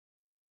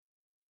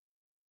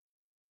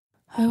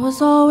I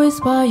was always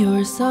by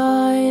your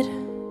side.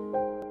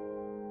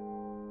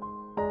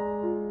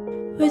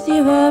 With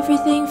you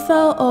everything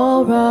felt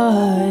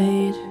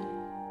alright.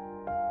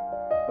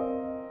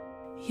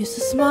 Used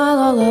to smile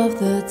all of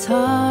the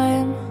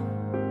time,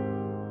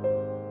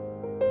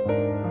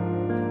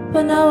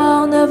 but now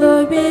I'll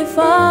never be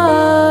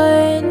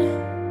fine.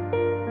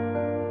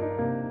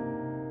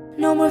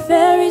 No more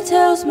fairy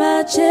tales,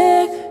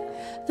 magic.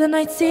 The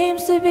night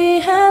seems to be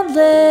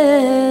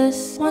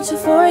endless. Want to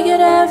forget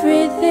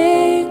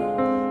everything,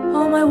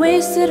 all my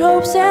wasted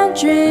hopes and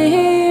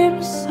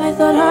dreams. I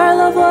thought our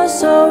love was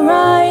so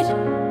right,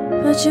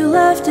 but you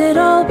left it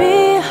all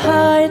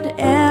behind.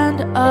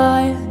 And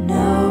I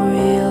now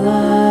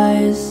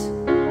realize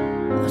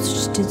what you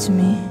just did to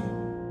me.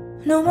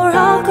 No more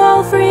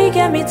alcohol free,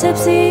 get me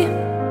tipsy.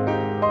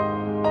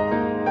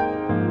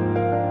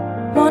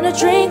 Wanna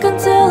drink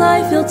until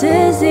I feel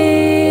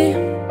dizzy.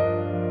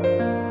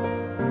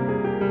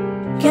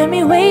 Get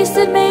me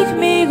wasted, make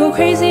me go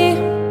crazy.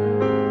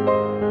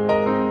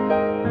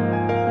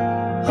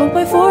 Hope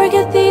I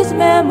forget these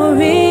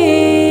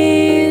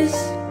memories.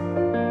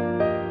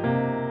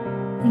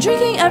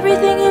 Drinking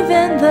everything,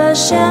 even the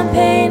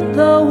champagne,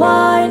 the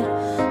wine,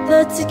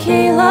 the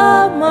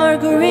tequila,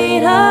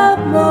 margarita,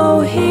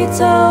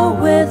 mojito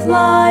with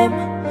lime,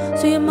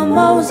 sweet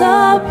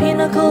mimosa,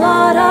 pina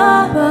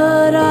colada.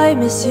 But I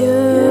miss you,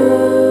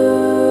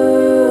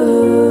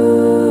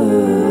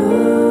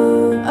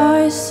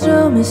 I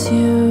still miss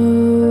you.